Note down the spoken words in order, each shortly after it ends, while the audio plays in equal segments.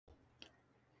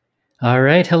All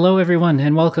right. Hello, everyone,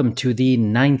 and welcome to the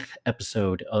 9th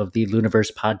episode of the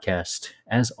Looniverse podcast.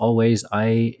 As always,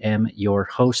 I am your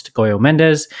host, Goyo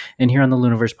Mendez, and here on the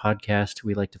Looniverse podcast,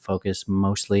 we like to focus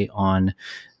mostly on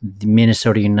the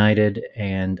Minnesota United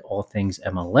and all things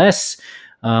MLS,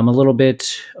 a little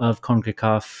bit of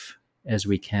CONCACAF as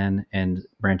we can, and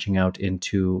branching out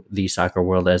into the soccer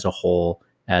world as a whole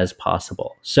as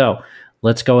possible. So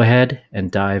let's go ahead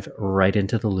and dive right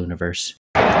into the Looniverse.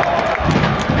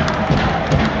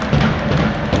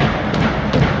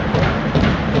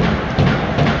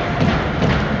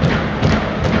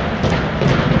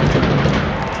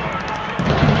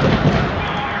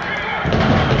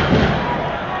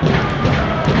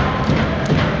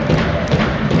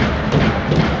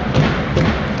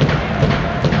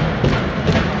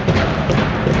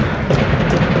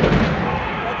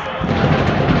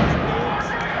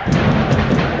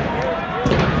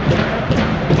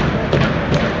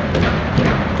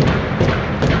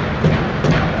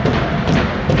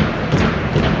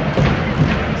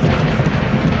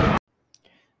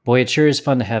 Boy, it sure is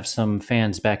fun to have some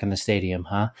fans back in the stadium,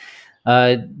 huh?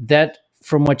 That,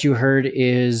 from what you heard,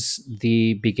 is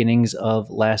the beginnings of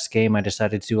last game. I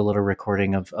decided to do a little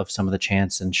recording of some of the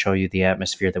chants and show you the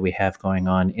atmosphere that we have going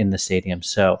on in the stadium.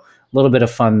 So, a little bit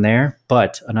of fun there,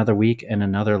 but another week and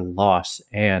another loss.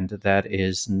 And that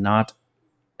is not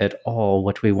at all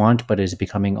what we want, but is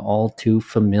becoming all too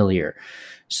familiar.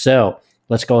 So,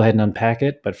 let's go ahead and unpack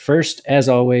it. But first, as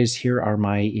always, here are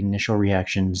my initial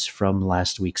reactions from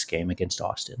last week's game against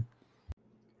Austin.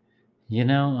 You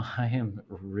know, I am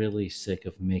really sick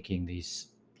of making these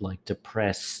like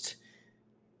depressed,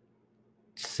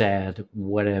 sad,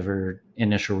 whatever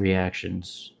initial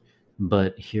reactions.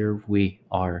 But here we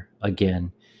are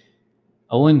again.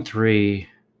 0-3,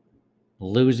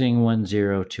 losing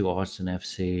 1-0 to Austin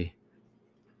FC.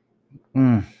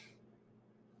 And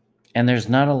there's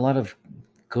not a lot of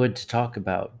good to talk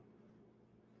about.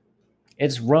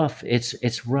 It's rough.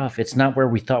 It's rough. It's not where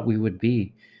we thought we would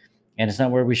be, and it's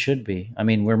not where we should be. I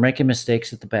mean, we're making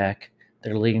mistakes at the back that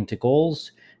are leading to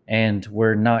goals, and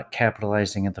we're not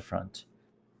capitalizing at the front.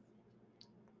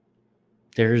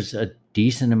 There's a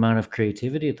decent amount of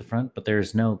creativity at the front, but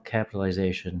there's no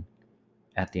capitalization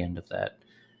at the end of that.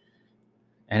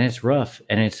 And it's rough,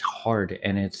 and it's hard,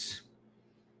 and it's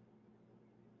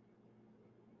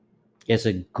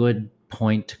a good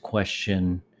point to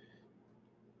question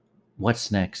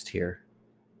what's next here.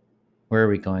 Where are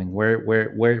we going?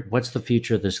 Where what's the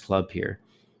future of this club here?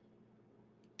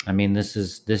 I mean, this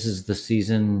is the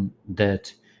season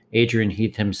that Adrian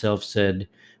Heath himself said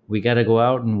we got to go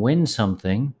out and win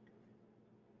something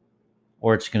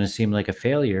or it's going to seem like a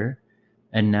failure.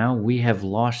 And now we have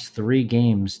lost 3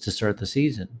 games to start the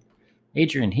season.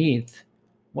 Adrian Heath,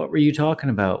 what were you talking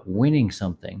about? Winning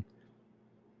something.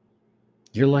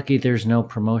 You're lucky there's no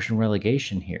promotion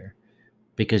relegation here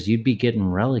because you'd be getting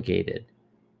relegated.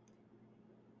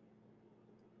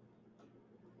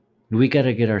 We got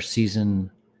to get our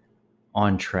season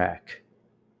on track.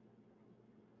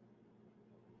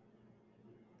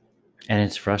 And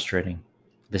it's frustrating.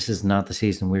 This is not the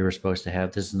season we were supposed to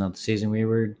have. This is not the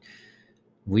season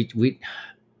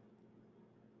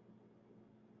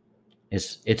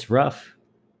it's rough.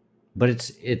 But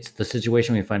it's the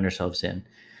situation we find ourselves in.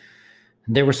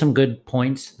 There were some good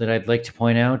points that I'd like to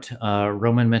point out.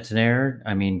 Roman Metzner,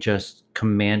 I mean, just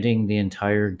commanding the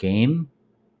entire game.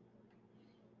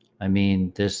 I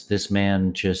mean, this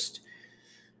man just,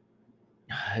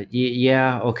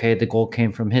 yeah, okay, the goal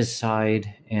came from his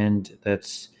side, and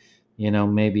that's,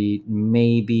 maybe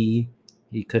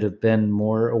he could have been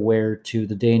more aware to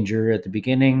the danger at the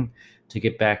beginning to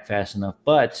get back fast enough.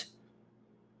 But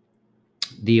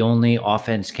the only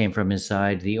offense came from his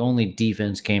side. The only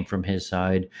defense came from his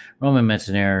side. Roman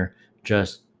Metzner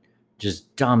just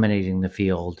dominating the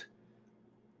field.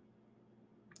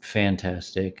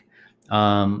 Fantastic.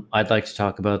 I'd like to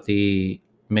talk about the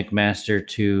McMaster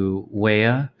to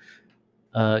Weah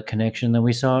connection that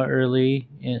we saw or late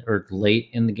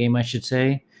in the game, I should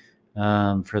say,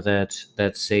 for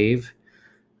that save.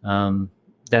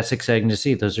 That's exciting to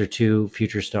see. Those are 2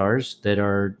 future stars that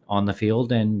are on the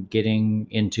field and getting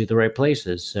into the right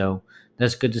places. So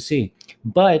that's good to see.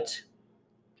 But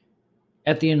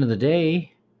at the end of the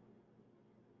day,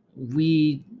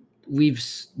 we've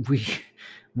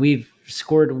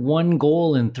scored 1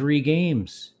 goal in 3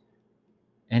 games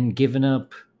and given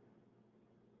up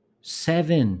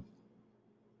 7.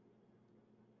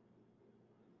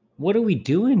 What are we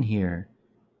doing here?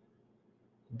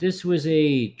 This was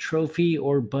a trophy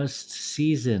or bust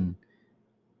season,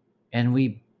 and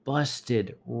we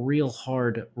busted real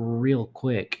hard, real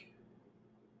quick.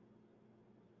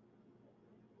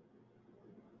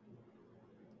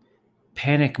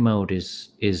 panic mode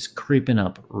is creeping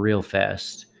up real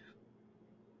fast.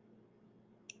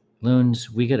 Loons,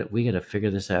 we gotta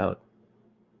figure this out.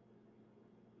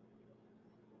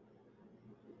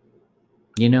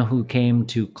 You know who came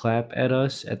to clap at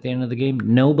us at the end of the game?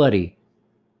 Nobody.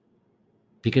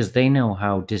 Because they know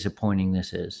how disappointing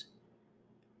this is.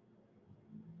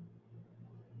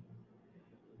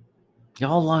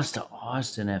 Y'all lost to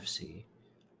Austin FC.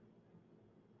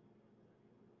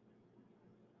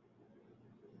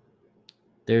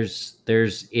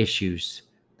 There's issues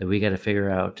that we got to figure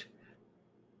out,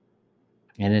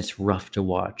 and it's rough to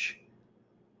watch.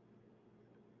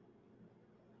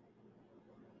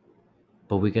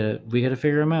 But we gotta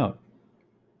figure them out.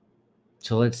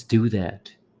 So let's do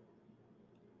that.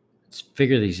 Let's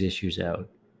figure these issues out.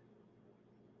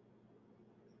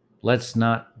 Let's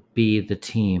not be the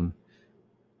team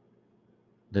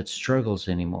that struggles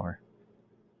anymore.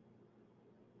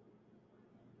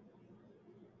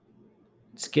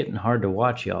 It's getting hard to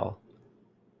watch, y'all.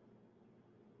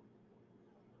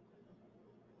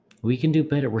 We can do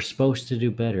better. We're supposed to do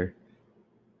better.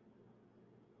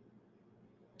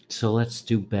 So let's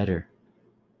do better.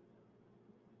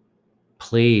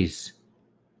 Please.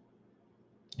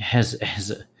 As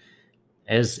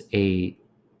a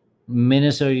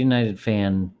Minnesota United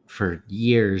fan for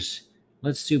years,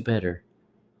 let's do better.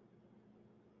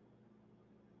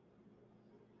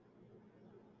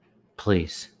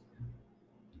 Please.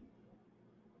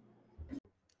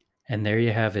 And there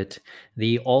you have it,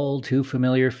 the all too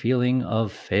familiar feeling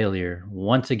of failure.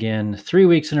 Once again, 3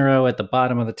 weeks in a row at the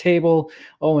bottom of the table,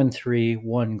 0-3,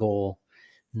 1 goal.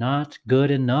 Not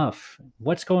good enough.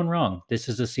 What's going wrong? This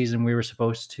is a season we were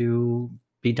supposed to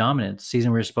be dominant. Season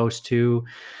we were supposed to,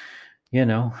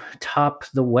 top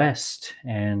the West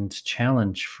and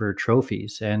challenge for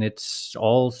trophies. And it's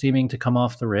all seeming to come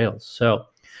off the rails. So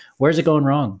where's it going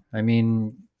wrong? I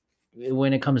mean,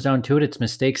 when it comes down to it, it's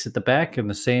mistakes at the back in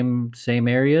the same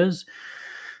areas.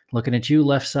 Looking at you,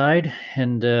 left side,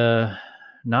 and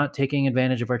not taking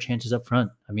advantage of our chances up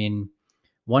front. I mean,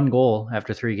 1 goal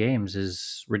after 3 games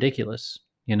is ridiculous.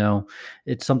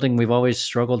 It's something we've always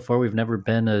struggled for. We've never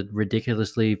been a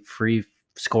ridiculously free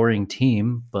scoring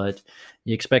team, but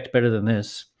you expect better than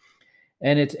this.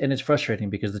 And it's frustrating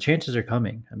because the chances are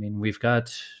coming. I mean, we've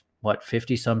got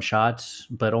 50 some shots,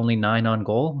 but only 9 on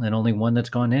goal and only 1 that's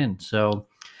gone in. So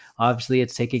obviously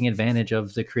it's taking advantage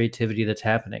of the creativity that's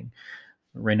happening.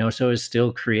 Reynoso is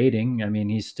still creating. I mean,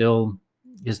 his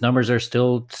numbers are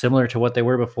still similar to what they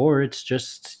were before. It's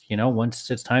just,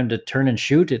 once it's time to turn and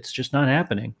shoot, it's just not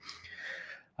happening.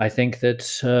 I think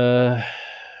that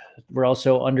we're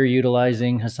also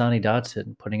underutilizing Hassani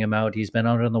Dotson, putting him out. He's been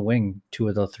out on the wing 2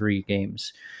 of the 3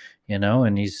 games,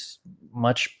 and he's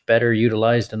much better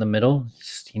utilized in the middle.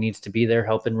 He needs to be there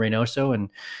helping Reynoso and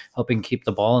helping keep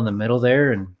the ball in the middle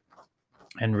there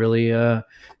and really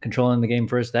controlling the game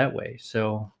for us that way.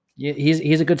 So yeah,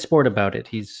 he's a good sport about it.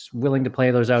 He's willing to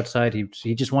play those outside.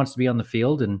 He just wants to be on the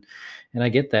field, and I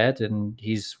get that. And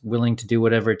he's willing to do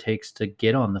whatever it takes to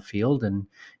get on the field, and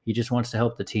he just wants to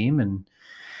help the team, and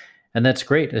that's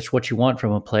great. That's what you want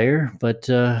from a player. But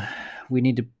we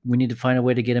need to find a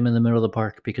way to get him in the middle of the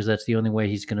park, because that's the only way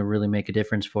he's going to really make a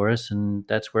difference for us, and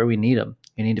that's where we need him.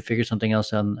 We need to figure something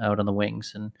else out on the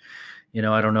wings. And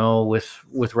I don't know,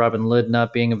 with Robin Lid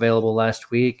not being available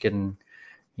last week, and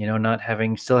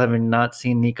still having not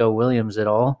seen Nico Williams at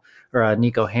all, or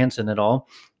Nico Hansen at all.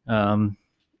 I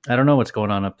don't know what's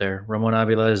going on up there. Ramon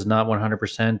Avila is not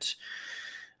 100%.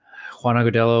 Juan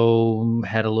Agudelo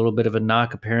had a little bit of a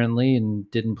knock apparently and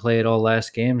didn't play at all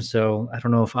last game. So I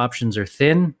don't know if options are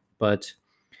thin, but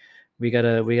we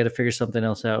gotta figure something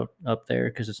else out up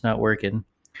there, because it's not working.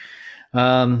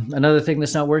 Another thing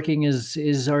that's not working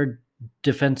is our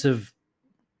defensive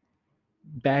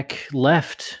back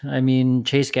left. I mean,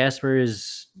 Chase Gasper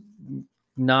is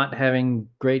not having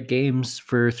great games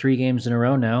for 3 games in a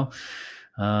row now.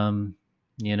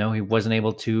 He wasn't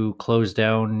able to close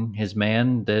down his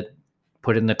man that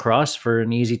put in the cross for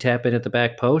an easy tap in at the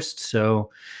back post.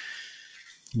 So,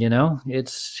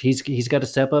 he's got to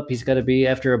step up. He's got to be,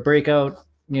 after a breakout,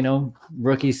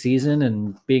 rookie season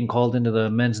and being called into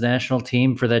the men's national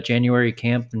team for that January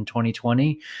camp in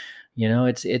 2020.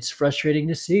 It's frustrating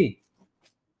to see.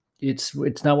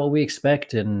 It's not what we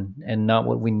expect and not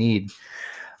what we need.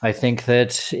 I think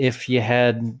that if you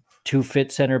had 2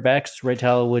 fit center backs,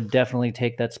 Raytala would definitely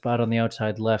take that spot on the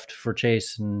outside left for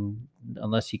Chase, and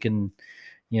unless he can,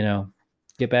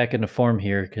 get back into form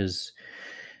here, because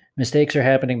mistakes are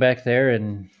happening back there,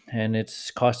 and it's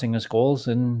costing us goals,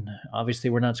 and obviously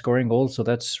we're not scoring goals, so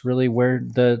that's really where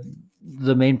the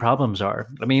main problems are.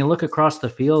 I mean, you look across the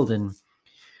field, and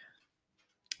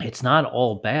it's not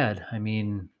all bad. I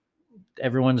mean,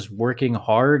 everyone's working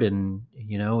hard, and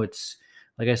it's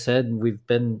like I said, we've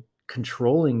been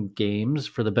controlling games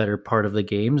for the better part of the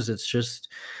games. It's just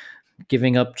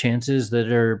giving up chances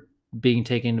that are being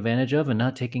taken advantage of and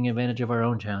not taking advantage of our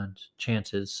own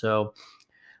chances. So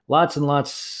lots and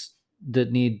lots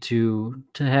that need to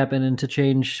happen and to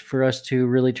change for us to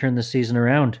really turn the season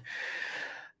around.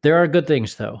 There are good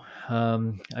things though.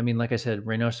 I mean, like I said,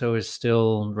 Reynoso is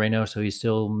still Reynoso. He's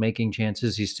still making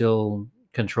chances. He's still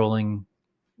controlling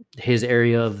his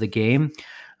area of the game.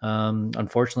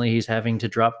 Unfortunately, he's having to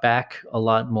drop back a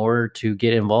lot more to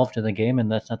get involved in the game,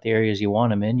 and that's not the areas you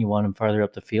want him in. You want him farther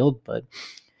up the field, but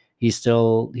he's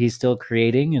still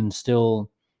creating and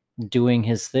still doing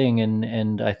his thing.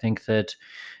 And I think that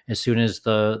as soon as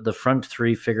the front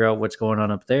three figure out what's going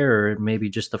on up there, or maybe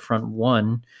just the front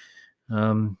one,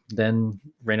 then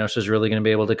Reynoso is really going to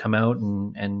be able to come out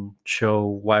and show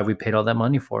why we paid all that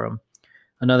money for him.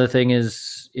 Another thing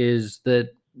is that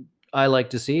I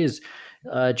like to see is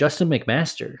Justin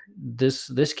McMaster.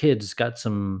 This kid's got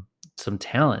some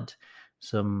talent,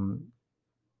 some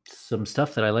some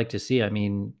stuff that I like to see. I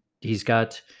mean, he's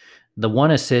got the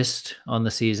one assist on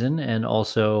the season and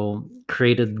also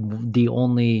created the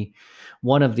only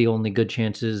one of the only good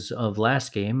chances of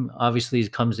last game. Obviously, he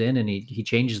comes in and he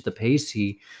changes the pace.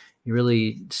 He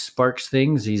really sparks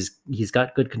things. He's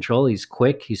got good control. He's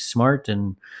quick. He's smart,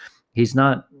 and he's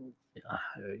not.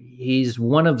 He's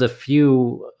one of the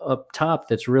few up top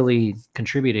that's really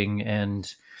contributing,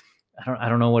 and I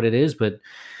don't know what it is, but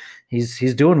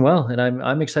he's doing well, and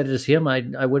I'm excited to see him.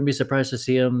 I wouldn't be surprised to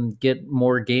see him get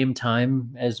more game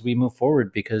time as we move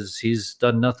forward, because he's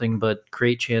done nothing but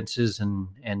create chances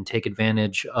and take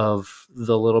advantage of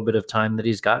the little bit of time that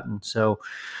he's gotten. So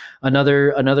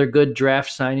another good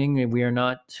draft signing. We are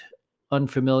not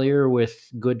unfamiliar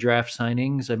with good draft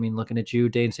signings. I mean, looking at you,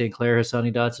 Dane St. Clair,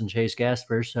 Hassani Dotson, Chase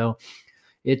Gasper. So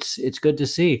it's good to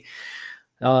see.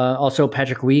 Also,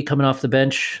 Patrick Wee coming off the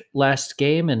bench last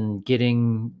game and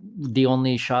getting the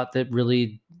only shot that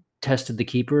really tested the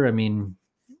keeper. I mean,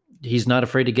 he's not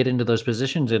afraid to get into those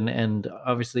positions, and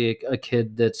obviously a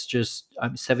kid that's just,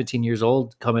 I'm 17 years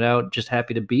old, coming out just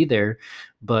happy to be there,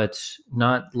 but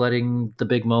not letting the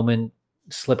big moment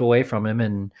slip away from him,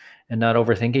 and not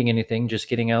overthinking anything, just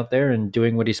getting out there and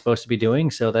doing what he's supposed to be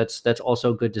doing. So that's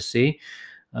also good to see.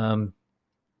 Um,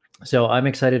 so I'm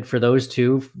excited for those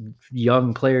two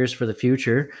young players for the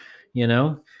future, you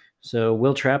know. So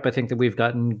Will Trapp, I think that we've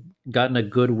gotten a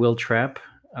good Will Trapp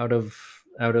out of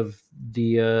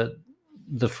the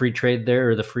free trade there,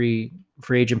 or the free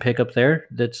agent pickup there.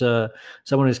 That's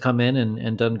someone who's come in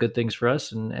and done good things for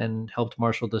us, and helped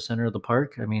marshal the center of the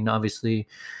park. I mean, obviously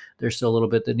there's still a little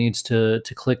bit that needs to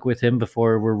click with him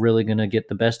before we're really going to get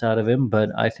the best out of him, but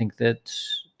I think that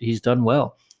he's done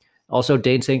well. Also,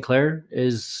 Dane St. Clair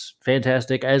is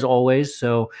fantastic as always.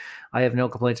 So I have no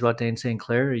complaints about Dane St.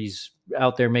 Clair. He's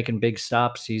out there making big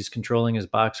stops. He's controlling his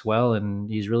box well, and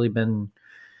he's really been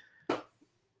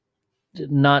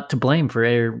not to blame for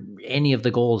any of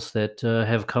the goals that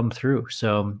have come through.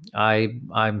 So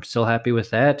I'm still happy with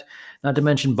that. Not to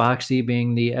mention Boxy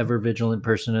being the ever vigilant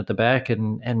person at the back,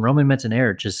 and Roman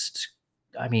Metzner just,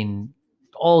 I mean,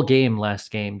 all game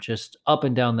last game, just up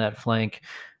and down that flank.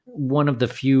 One of the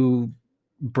few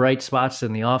bright spots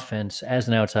in the offense as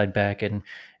an outside back, and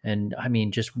I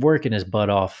mean, just working his butt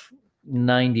off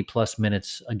 90 plus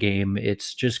minutes a game.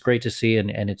 It's just great to see,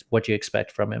 and it's what you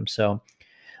expect from him. So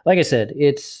like I said,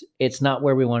 it's not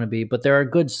where we want to be, but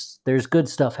there's good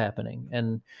stuff happening.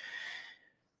 And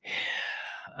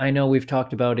I know we've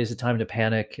talked about, is it time to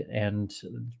panic? And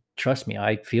trust me,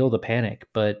 I feel the panic,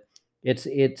 but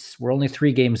it's we're only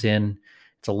 3 games in.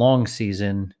 It's a long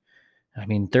season. I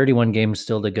mean, 31 games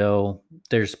still to go.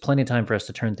 There's plenty of time for us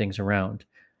to turn things around.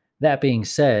 That being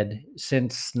said,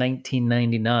 since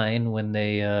 1999, when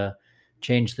they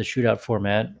changed the shootout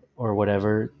format or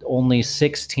whatever, only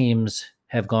 6 teams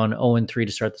have gone 0-3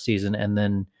 to start the season and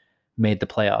then made the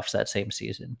playoffs that same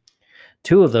season.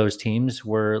 2 of those teams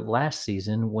were last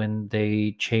season, when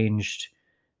they changed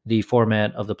the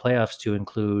format of the playoffs to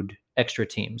include extra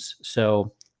teams.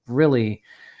 So really,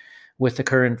 with the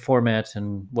current format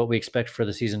and what we expect for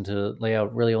the season to lay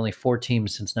out, really only 4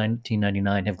 teams since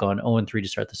 1999 have gone 0-3 to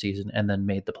start the season and then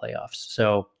made the playoffs.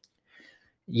 So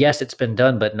yes, it's been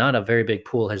done, but not a very big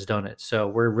pool has done it. So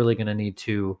we're really going to need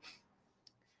to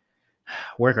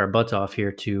work our butts off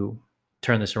here to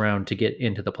turn this around to get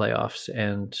into the playoffs,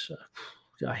 and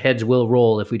heads will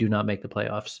roll if we do not make the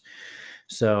playoffs.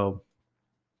 So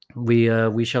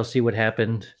we shall see what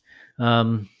happened.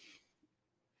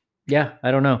 Yeah,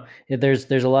 I don't know. There's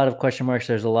a lot of question marks.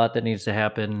 There's a lot that needs to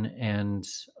happen, and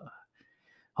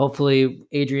hopefully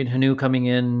Adrian Hanu coming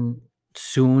in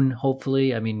soon.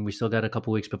 Hopefully, I mean we still got a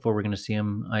couple weeks before we're going to see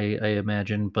him. I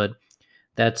imagine, but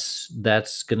that's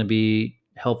going to be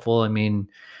helpful. I mean,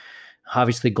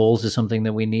 obviously goals is something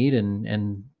that we need,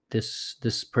 and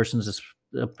this person's just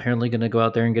apparently going to go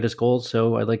out there and get us goals.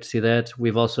 So I'd like to see that.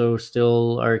 We've also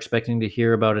still are expecting to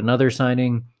hear about another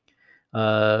signing.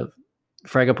 Uh,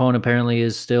 Fragapone apparently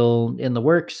is still in the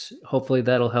works. Hopefully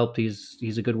that'll help.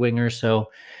 He's a good winger,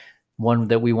 so one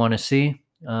that we want to see.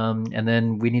 And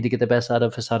then we need to get the best out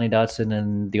of Hassani Dotson,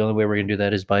 and the only way we're going to do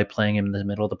that is by playing him in the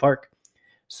middle of the park.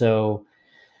 So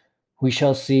we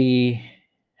shall see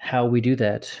how we do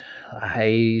that.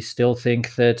 I still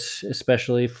think that,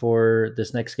 especially for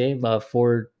this next game,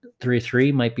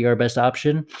 4-3-3 might be our best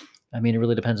option. I mean, it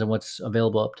really depends on what's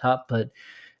available up top, but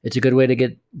it's a good way to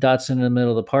get Dotson in the middle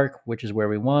of the park, which is where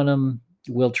we want him.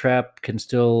 Will Trapp can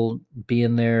still be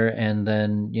in there, and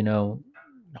then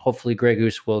hopefully Grey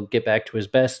Goose will get back to his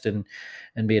best and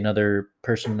be another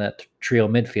person in that trio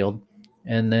midfield.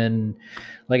 And then,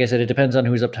 like I said, it depends on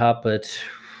who's up top, but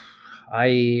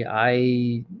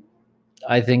I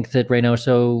think that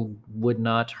Reynoso would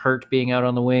not hurt being out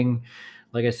on the wing.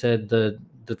 Like I said, the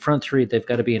front three, they've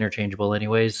got to be interchangeable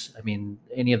anyways. I mean,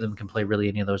 any of them can play really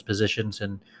any of those positions,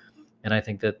 and I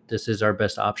think that this is our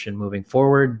best option moving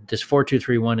forward. This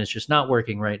 4-2-3-1 is just not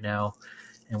working right now,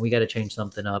 and we got to change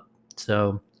something up.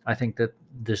 So I think that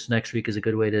this next week is a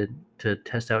good way to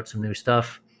test out some new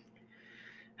stuff.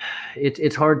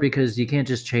 It's hard because you can't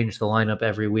just change the lineup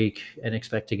every week and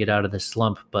expect to get out of this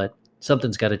slump, but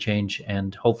something's got to change,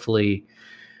 and hopefully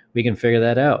we can figure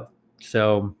that out.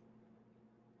 So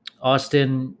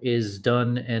Austin is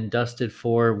done and dusted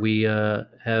for. We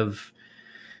have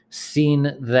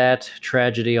seen that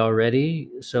tragedy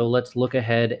already, so let's look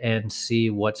ahead and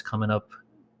see what's coming up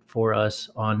for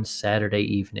us on Saturday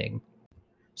evening.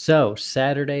 So,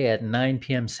 Saturday at 9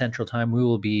 p.m. Central Time, we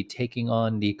will be taking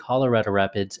on the Colorado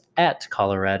Rapids at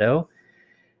Colorado.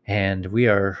 And we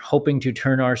are hoping to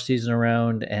turn our season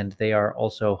around, and they are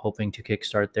also hoping to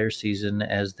kickstart their season,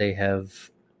 as they have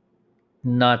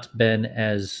not been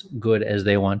as good as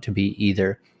they want to be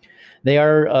either. They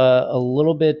are a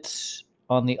little bit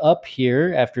on the up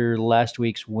here after last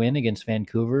week's win against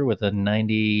Vancouver with a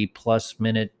 90-plus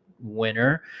minute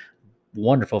winner.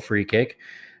 Wonderful free kick.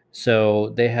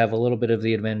 So they have a little bit of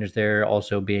the advantage there,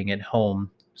 also being at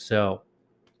home. So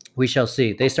we shall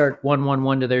see. They start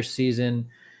 1-1-1 to their season,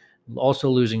 also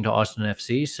losing to Austin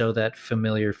FC, so that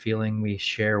familiar feeling we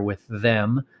share with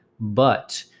them.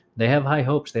 But they have high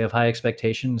hopes, they have high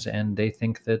expectations, and they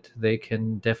think that they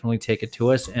can definitely take it to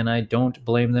us, and I don't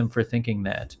blame them for thinking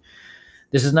that.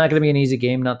 This is not going to be an easy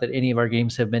game, not that any of our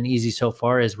games have been easy so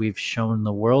far, as we've shown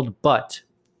the world, but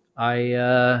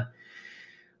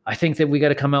I think that we got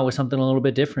to come out with something a little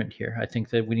bit different here. I think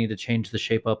that we need to change the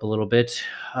shape up a little bit.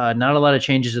 Not a lot of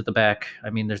changes at the back. I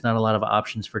mean, there's not a lot of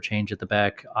options for change at the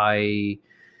back.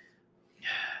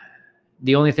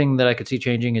 The only thing that I could see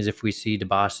changing is if we see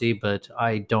DeBasi, but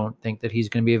I don't think that he's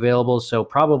going to be available. So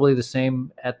probably the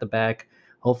same at the back.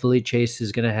 Hopefully Chase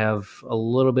is going to have a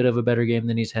little bit of a better game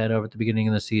than he's had over at the beginning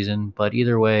of the season. But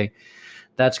either way,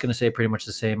 that's going to stay pretty much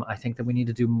the same. I think that we need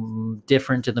to do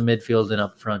different in the midfield and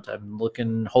up front. I'm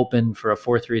hoping for a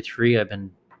 4-3-3. I've been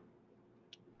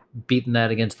beating that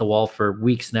against the wall for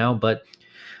weeks now, but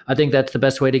I think that's the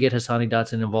best way to get Hassani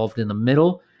Dotson involved in the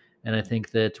middle. And I think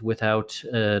that without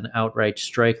an outright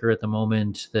striker at the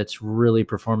moment that's really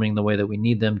performing the way that we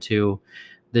need them to,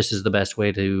 this is the best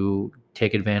way to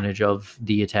take advantage of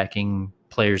the attacking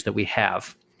players that we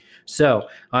have. So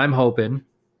I'm hoping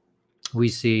we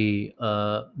see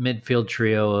a midfield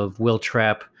trio of Will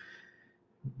Trapp,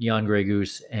 Jan Grey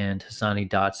Goose, and Hassani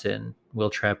Dotson. Will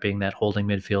Trapp being that holding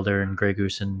midfielder, and Grey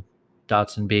Goose and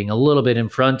Dotson being a little bit in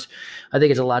front. I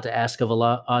think it's a lot to ask of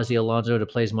Ozzy Alonso to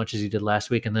play as much as he did last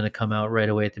week and then to come out right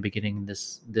away at the beginning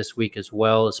this week as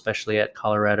well, especially at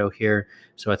Colorado here.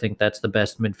 So I think that's the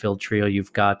best midfield trio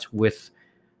you've got with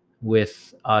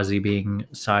Ozzy being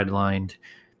sidelined.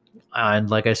 And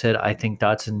like I said, I think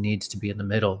Dotson needs to be in the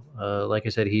middle. Like I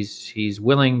said, he's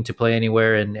willing to play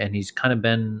anywhere, and he's kind of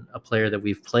been a player that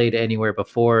we've played anywhere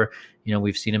before.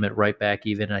 We've seen him at right back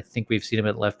even. I think we've seen him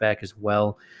at left back as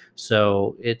well.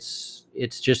 So it's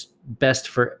just best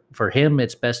for him.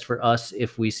 It's best for us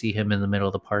if we see him in the middle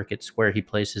of the park. It's where he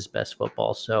plays his best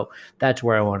football. So that's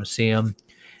where I want to see him.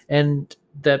 And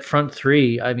that front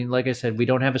three, I mean, like I said, we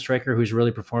don't have a striker who's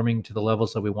really performing to the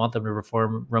levels that we want them to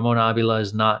perform. Ramon Avila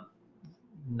is not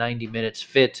 90 minutes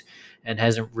fit and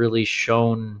hasn't really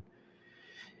shown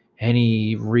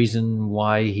any reason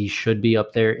why he should be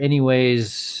up there.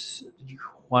 Anyways,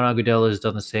 Juan Agudelo has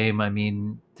done the same. I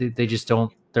mean, they just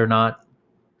don't. They're not.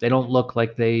 They don't look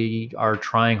like they are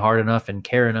trying hard enough and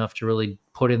care enough to really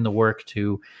put in the work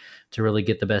to really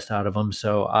get the best out of them.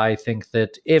 So I think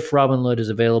that if Robin Lod is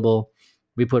available,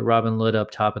 we put Robin Lod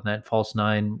up top in that false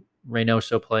nine.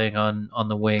 Reynoso playing on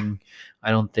the wing, I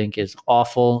don't think is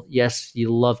awful. Yes,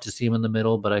 you love to see him in the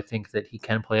middle, but I think that he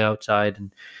can play outside,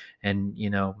 and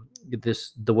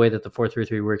the way that the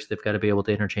 4-3-3 works, they've got to be able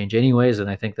to interchange anyways, and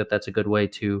I think that that's a good way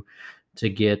to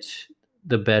get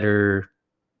the better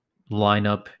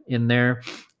lineup in there.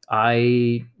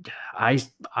 I I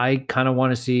I kind of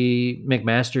want to see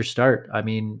McMaster start. I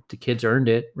mean, the kid's earned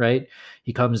it, right?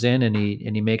 He comes in and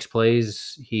he makes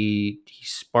plays. He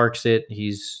sparks it.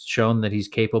 He's shown that he's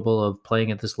capable of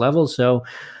playing at this level. So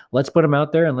let's put him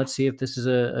out there and let's see if this is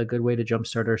a good way to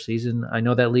jumpstart our season. I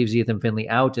know that leaves Ethan Finley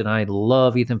out, and I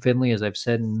love Ethan Finley, as I've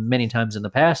said many times in the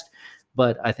past.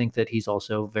 But I think that he's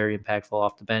also very impactful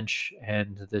off the bench,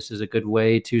 and this is a good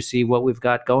way to see what we've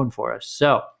got going for us.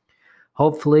 So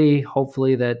hopefully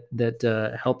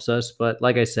that helps us. But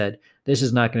like I said, this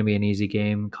is not going to be an easy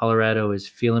game. Colorado is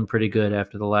feeling pretty good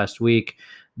after the last week.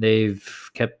 They've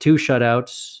kept 2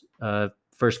 shutouts.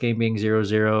 First game being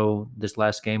 0-0. This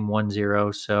last game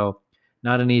 1-0. So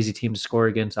not an easy team to score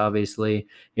against. Obviously,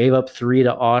 gave up 3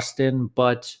 to Austin,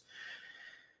 but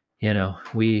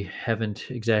we haven't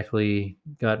exactly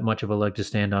got much of a leg to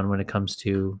stand on when it comes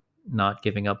to not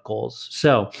giving up goals.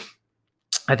 So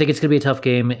I think it's going to be a tough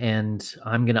game, and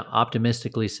I'm going to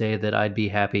optimistically say that I'd be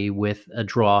happy with a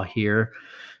draw here.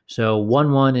 So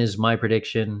 1-1 is my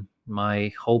prediction,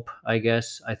 my hope, I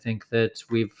guess. I think that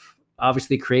we've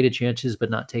obviously created chances but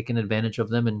not taken advantage of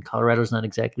them, and Colorado's not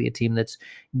exactly a team that's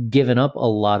given up a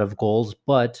lot of goals,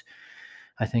 but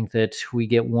I think that we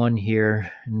get one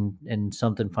here and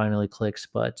something finally clicks.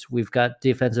 But we've got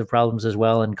defensive problems as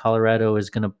well, and Colorado is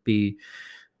going to be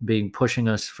pushing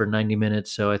us for 90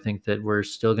 minutes. So I think that we're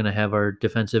still going to have our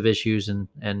defensive issues, and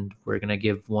we're going to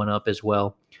give one up as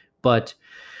well. But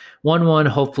 1-1,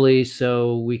 hopefully,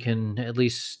 so we can at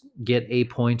least get a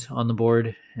point on the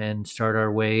board and start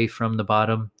our way from the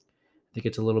bottom. I think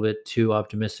it's a little bit too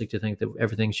optimistic to think that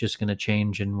everything's just going to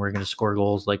change and we're going to score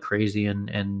goals like crazy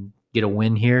and get a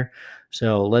win here.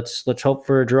 So let's hope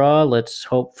for a draw. Let's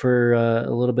hope for a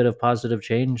little bit of positive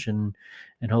change and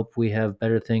hope we have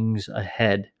better things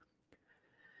ahead.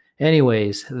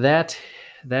 Anyways, that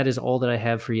is all that I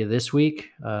have for you this week.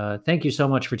 Thank you so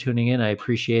much for tuning in. I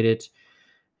appreciate it.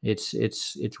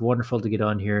 It's wonderful to get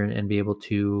on here and be able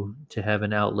to have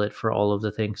an outlet for all of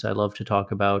the things I love to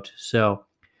talk about. So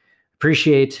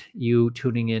appreciate you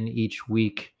tuning in each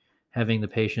week, having the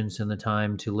patience and the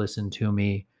time to listen to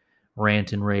me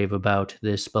rant and rave about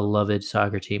this beloved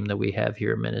soccer team that we have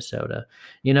here in Minnesota.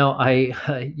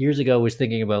 I years ago was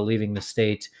thinking about leaving the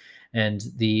state, and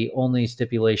the only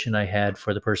stipulation I had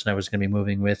for the person I was going to be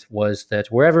moving with was that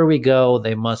wherever we go,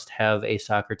 they must have a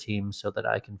soccer team so that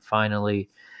I can finally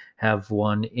have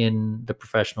one in the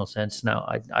professional sense. Now,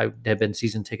 I have been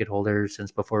season ticket holder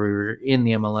since before we were in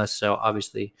the MLS, so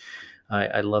obviously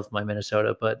I love my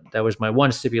Minnesota, but that was my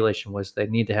one stipulation, was they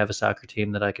need to have a soccer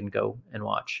team that I can go and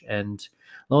watch. And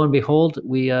lo and behold,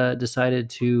 we decided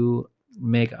to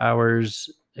make ours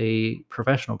a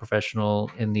professional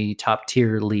in the top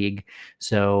tier league.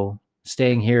 So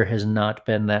staying here has not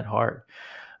been that hard.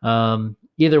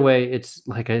 Either way, it's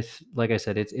like I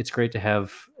said, it's great to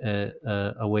have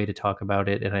a way to talk about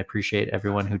it, and I appreciate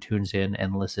everyone who tunes in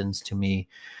and listens to me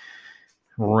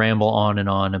ramble on and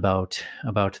on about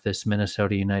this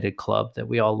Minnesota United club that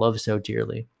we all love so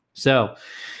dearly. So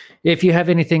if you have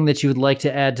anything that you would like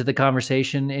to add to the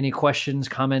conversation, any questions,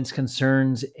 comments,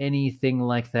 concerns, anything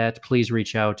like that, please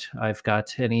reach out. I've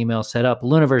got an email set up,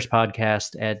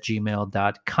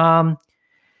 looniversepodcast@gmail.com.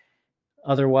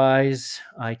 Otherwise,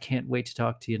 I can't wait to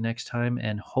talk to you next time,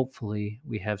 and hopefully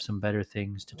we have some better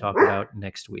things to talk about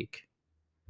next week.